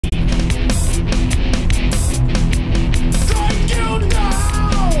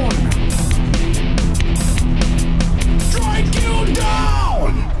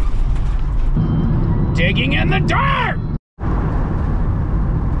dirt!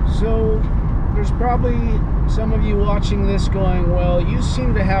 So, there's probably some of you watching this going, well, you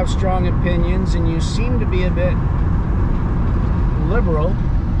seem to have strong opinions and you seem to be a bit liberal,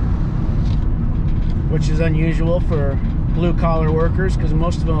 which is unusual for blue-collar workers because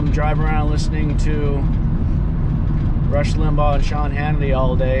most of them drive around listening to Rush Limbaugh and Sean Hannity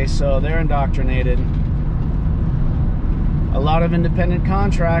all day, so they're indoctrinated. A lot of independent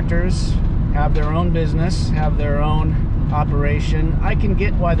contractors have their own business, have their own operation. I can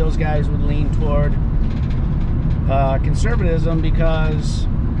get why those guys would lean toward conservatism because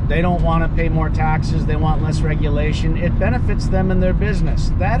they don't want to pay more taxes, they want less regulation. It benefits them in their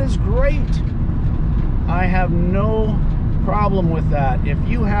business. That is great. I have no problem with that. If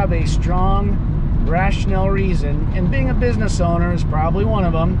you have a strong, rational reason, and being a business owner is probably one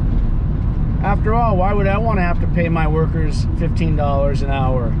of them. After all, why would I want to have to pay my workers $15 an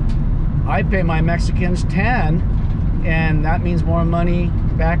hour? I pay my Mexicans $10, and that means more money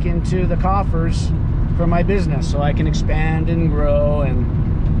back into the coffers for my business, so I can expand and grow and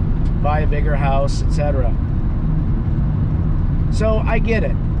buy a bigger house, etc. So I get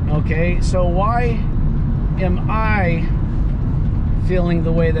it, okay? So why am I feeling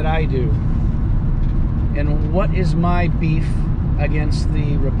the way that I do? And what is my beef against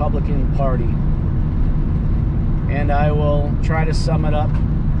the Republican Party? And I will try to sum it up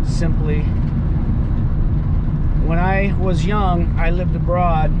simply. When I was young, I lived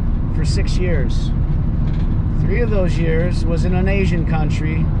abroad for 6 years. 3 of those years was in an Asian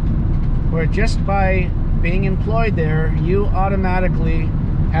country where just by being employed there, you automatically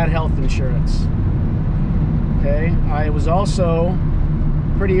had health insurance. Okay, I was also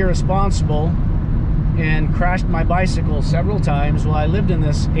pretty irresponsible and crashed my bicycle several times while I lived in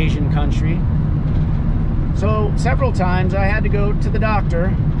this Asian country. So several times I had to go to the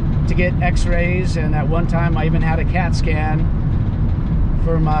doctor to get x-rays, and at one time I even had a CAT scan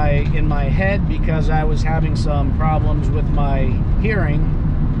for in my head because I was having some problems with my hearing,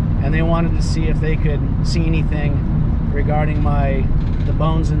 and they wanted to see if they could see anything regarding the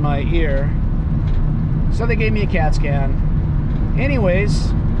bones in my ear. So they gave me a CAT scan.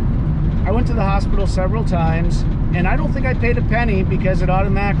 Anyways, I went to the hospital several times, and I don't think I paid a penny because it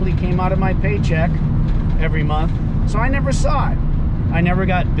automatically came out of my paycheck every month, so I never saw it. I never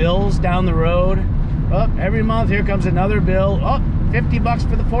got bills down the road. Oh, every month here comes another bill. Oh, 50 bucks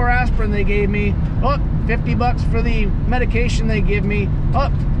for the 4 aspirin they gave me. Oh, 50 bucks for the medication they give me.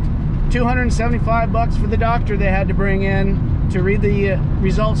 Oh, 275 bucks for the doctor they had to bring in to read the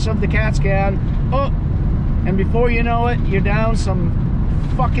results of the CAT scan. Oh, and before you know it, you're down some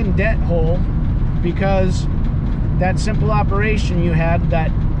fucking debt hole because that simple operation you had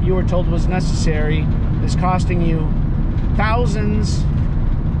that you were told was necessary is costing you thousands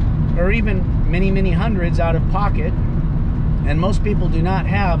or even many hundreds out of pocket, and most people do not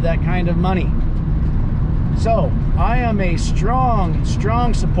have that kind of money. So I am a strong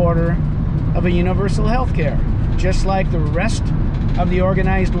supporter of a universal health care, just like the rest of the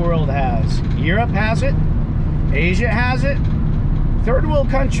organized world has. Europe has it, Asia has it, third world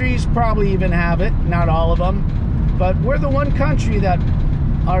countries probably even have it, not all of them, but we're the one country that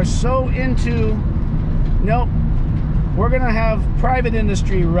are so into, nope, we're going to have private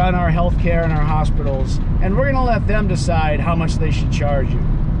industry run our healthcare and our hospitals, and we're going to let them decide how much they should charge you.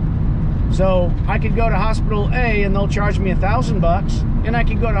 So I could go to hospital A and they'll charge me $1,000, and I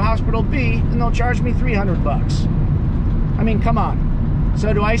could go to hospital B and they'll charge me $300. I mean, come on.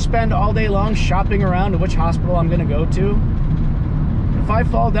 So do I spend all day long shopping around to which hospital I'm going to go to? If I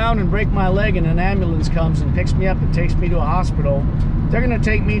fall down and break my leg and an ambulance comes and picks me up and takes me to a hospital, they're going to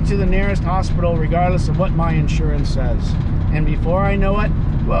take me to the nearest hospital regardless of what my insurance says. And before I know it,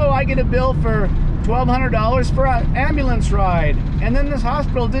 whoa, I get a bill for $1,200 for an ambulance ride. And then this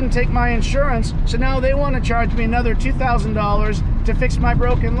hospital didn't take my insurance, so now they want to charge me another $2,000 to fix my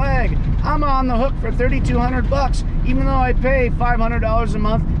broken leg. I'm on the hook for $3,200, even though I pay $500 a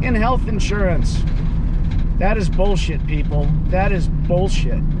month in health insurance. That is bullshit, people. That is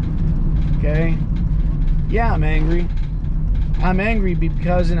bullshit. Okay? Yeah, I'm angry. I'm angry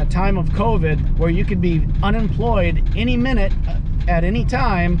because in a time of COVID, where you could be unemployed any minute, at any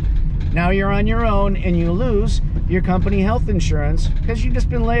time, now you're on your own and you lose your company health insurance because you've just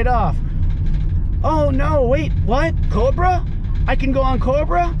been laid off. Oh no, wait, what? Cobra? I can go on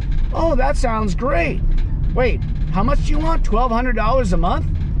Cobra? Oh, that sounds great. Wait, how much do you want? $1,200 a month?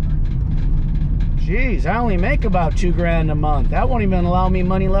 Jeez, I only make about $2 grand a month. That won't even allow me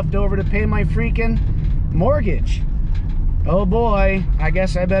money left over to pay my freaking mortgage. Oh boy, I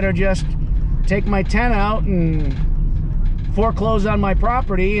guess I better just take my tent out and foreclose on my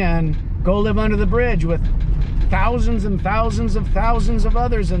property and go live under the bridge with thousands and thousands of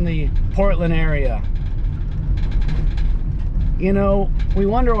others in the Portland area. You know, we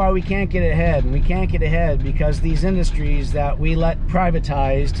wonder why we can't get ahead, and we can't get ahead because these industries that we let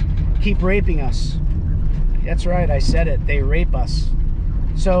privatized keep raping us. That's right, I said it, they rape us.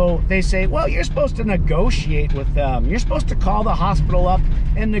 So they say, well, you're supposed to negotiate with them. You're supposed to call the hospital up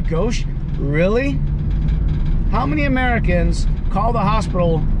and negotiate. Really? How many Americans call the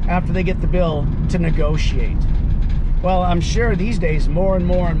hospital after they get the bill to negotiate? Well, I'm sure these days more and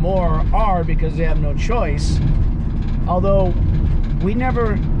more and more are because they have no choice. Although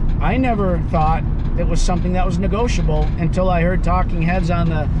I never thought it was something that was negotiable until I heard talking heads on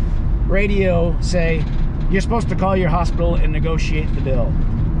the radio say, you're supposed to call your hospital and negotiate the bill.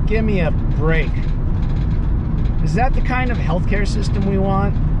 Give me a break. Is that the kind of healthcare system we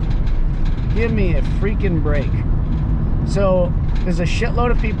want? Give me a freaking break. So there's a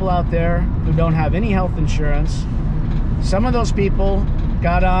shitload of people out there who don't have any health insurance. Some of those people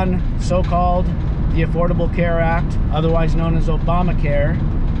got on so-called the Affordable Care Act, otherwise known as Obamacare,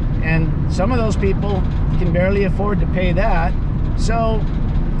 and some of those people can barely afford to pay that, so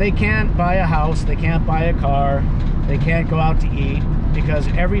they can't buy a house, they can't buy a car, they can't go out to eat, because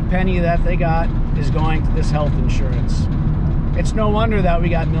every penny that they got is going to this health insurance. It's no wonder that we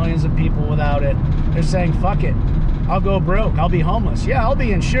got millions of people without it. They're saying, fuck it, I'll go broke, I'll be homeless. Yeah, I'll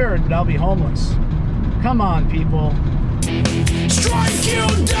be insured, but I'll be homeless. Come on, people. Strike,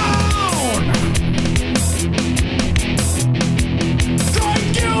 you die!